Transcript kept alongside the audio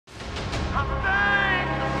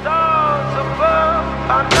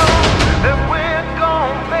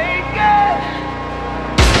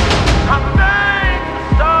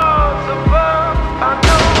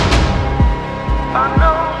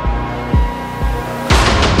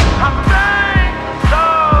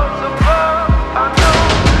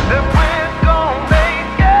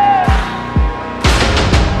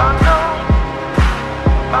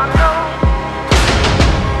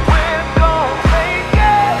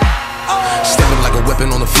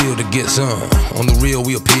weapon on the field to get some. On the real,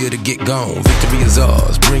 we appear to get gone. Victory is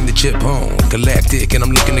ours, bring the chip home. Galactic, and I'm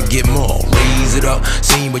looking to get more. Raise it up,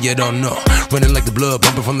 seen but you don't know. Running like the blood,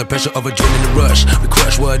 pumping from the pressure of adrenaline rush. We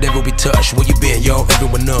crush whatever we touch. Where you been, y'all?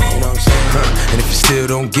 Everyone know. And if you still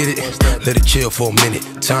don't get it, let it chill for a minute.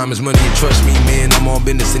 Time is money, and trust me, man, I'm on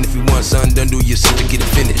business. And if you want something done, do yourself to get it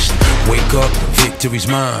finished. Wake up, victory's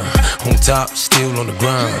mine. On top, still on the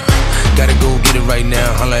grind. Gotta go get it right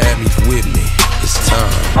now. Holla at me if you with me. It's time.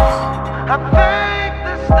 I thank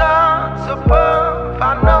the stars above.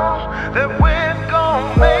 I know that we're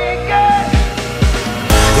gon' make it.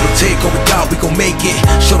 It'll take all we got, we gon' make it.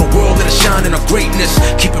 Show the world that I shine in our greatness.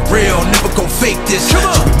 Keep it real, never gon' fake this. Till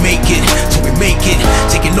we make it, till we make it.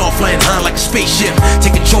 Taking off, flying high like a spaceship.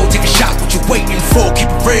 Take control, take a shot, what you waiting for? Keep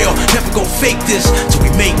it real, never gon' fake this. Till we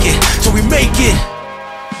make it, till we make it.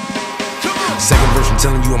 Second verse, I'm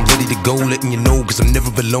telling you I'm ready to go, letting you know, cause I'm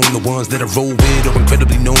never alone. The ones that I roll with are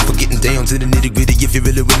incredibly known for getting down to the nitty gritty. If you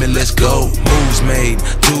really with me, let's go. Moves made,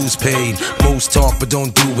 dues paid. Most talk but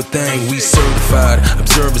don't do a thing. We certified,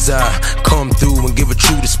 observers I come through and give a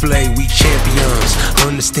true display. We champions,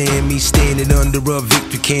 understand me standing under a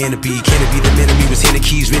victory canopy. Canopy, the enemy was handing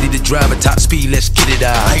keys, ready to drive at top speed. Let's get it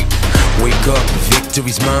out. Wake up,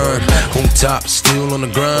 victory's mine. On top, still on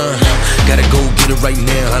the grind. Gotta go get it right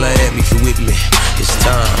now. Holla at me if you with me. It's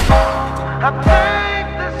time. I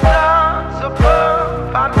thank the stars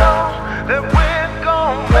above. I know that we're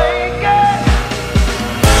gon' make it.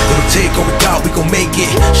 It'll take all we got, we gon' make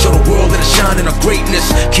it. Show the world that I shine in our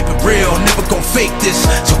greatness. Keep it real, never gon' fake this.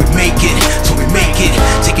 Till we make it, till we make it.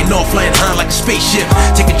 Taking off, flying high like a spaceship.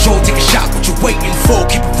 Take control, take a shot, what you waiting for?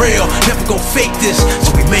 Keep it real, never gon' fake this.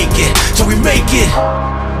 Till we make it, till we make it.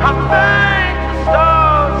 I thank the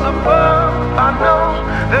stars above. I know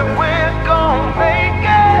that we're gon' make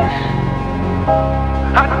it.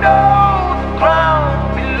 I know the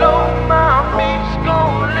ground below my feet's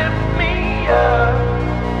gon' lift me up.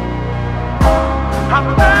 I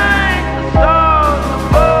thank the stars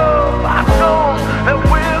above. I know that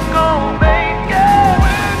we're gon' make it.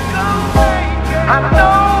 I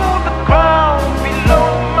know the ground below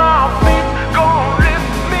my feet's gon'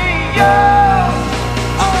 lift me up.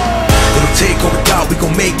 It'll take all we got, we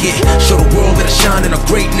gon' make it. Show the world that I shine in our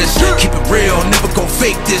greatness. Keep it real, never gon'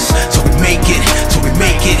 fake this. Till we make it, till we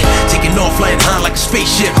make it. Taking off, flying high like a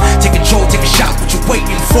spaceship. Take control, take a shot, what you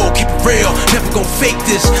waiting for? Keep it real, never gon' fake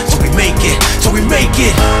this. Till we make it, till we make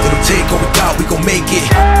it. It'll take all we got, we gon' make it.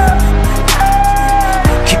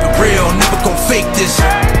 Keep it real, never gon' fake this.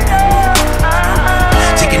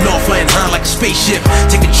 Taking off, flying high like a spaceship.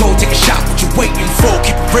 Take control, take a shot, what you waiting for?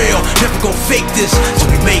 Keep it real, never gon' fake this. Till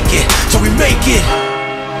we make it, till we make it.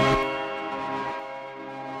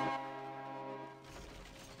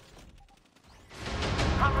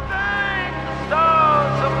 I thank the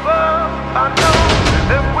stars above. I know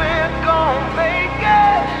that we're gon' make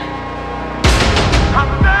it. I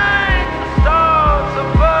thank the stars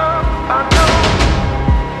above. I know.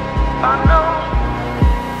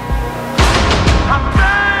 I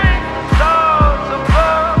thank the stars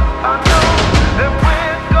above. I know that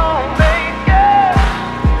we're gon' make it.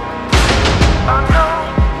 I know.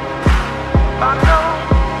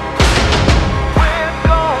 We're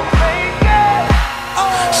gon' make it.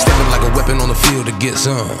 Stepping like a weapon on the field to get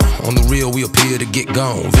some. On the real, we appear to get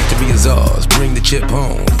gone. Victory is ours, bring the chip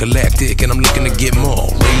home. Galactic, and I'm looking to get more.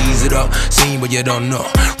 Raise it up, seen but you don't know.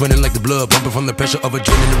 Running like the blood, pumping from the pressure of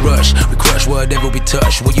adrenaline rush. We crush whatever we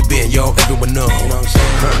touch. Where you been, y'all? Everyone know.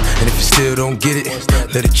 And if you still don't get it,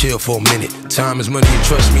 let it chill for a minute. Time is money, and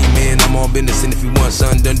trust me, man, I'm on business. And if you want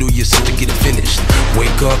something done, do yourself to get it finished.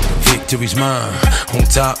 Wake up, victory's mine. On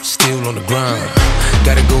top, still on the grind.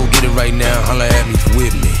 Gotta go get it right now. Holla at me if you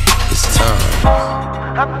with me. It's time.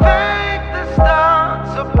 I thank the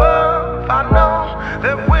stars above. I know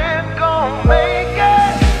that we're gon' make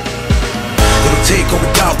it. It'll take all we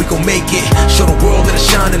got, we gon' make it. Show the world that I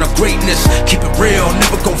shine in our greatness. Keep it real,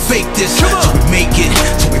 never gon' fake this. Till we make it,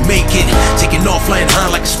 till we make it. Taking off, flying high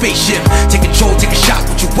like a spaceship. Take control, take a shot,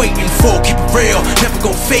 what you waiting for? Keep it real, never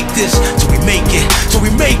gon' fake this. Till we make it, till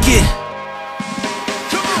we make it.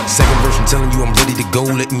 Second verse, I'm telling you I'm ready to go,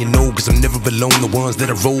 letting you know, cause I'm never alone. The ones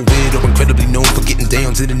that I roll with are incredibly known for getting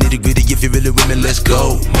down to the nitty gritty. If you really with me, let's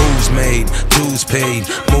go. Moves made, dues paid.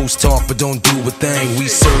 Most talk but don't do a thing.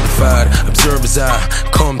 We certified, observers I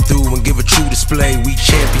come through and give a true display. We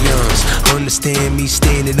champions, understand me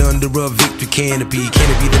standing under a victory canopy.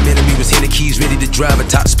 Canopy, the enemy was handing keys, ready to drive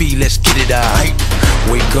at top speed. Let's get it out.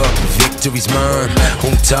 Wake up, victory's mine.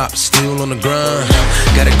 On top, still on the grind.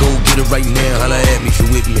 Gotta go get it right now. Holla at me if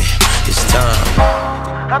you with me. It's time.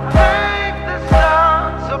 I thank the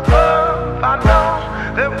stars above. I know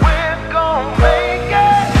that we're gon' make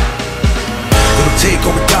it. It'll take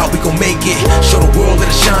all we got, we gon' make it. Show the world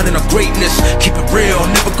that I shine in our greatness. Keep it real,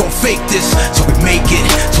 never gon' fake this. Till we make it,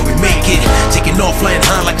 till we make it. Taking off, flying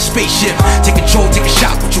high like a spaceship. Take control, take a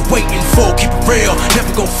shot, what you waiting for? Keep it real,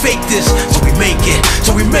 never gon' fake this. Till we make it,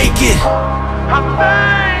 till we make it. I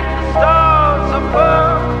thank the stars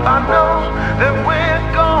above, I know that we're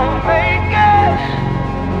gon' make it.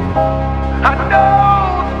 I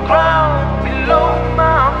know the ground below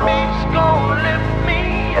my feet's gon' lift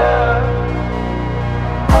me up.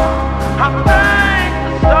 I thank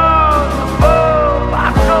the stars above, I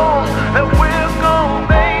know that we're gon'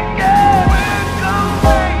 make it.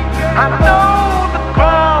 I know the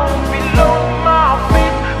ground below my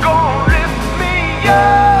feet's gon' lift me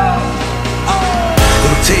up.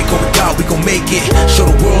 It'll take all we got, we gon' make it. Show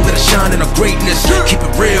the world that I shine in our greatness. Keep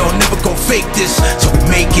it real, never gon' fake this. Till we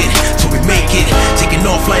make it, till we make it. Taking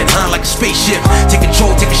off, flying high like a spaceship. Take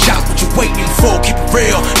control, take a shot, what you waiting for? Keep it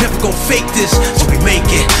real, never gon' fake this. Till we make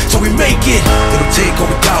it, till we make it. It'll take all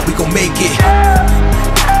we got, we gon' make it.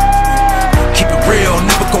 Keep it real,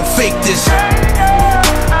 never gon' fake this.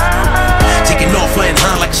 Taking off, flying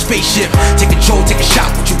high like a spaceship. Take control, take a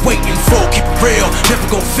shot, what you waiting for? Keep it real, never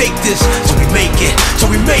gon' fake this. Till we make it, till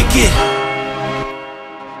we make it.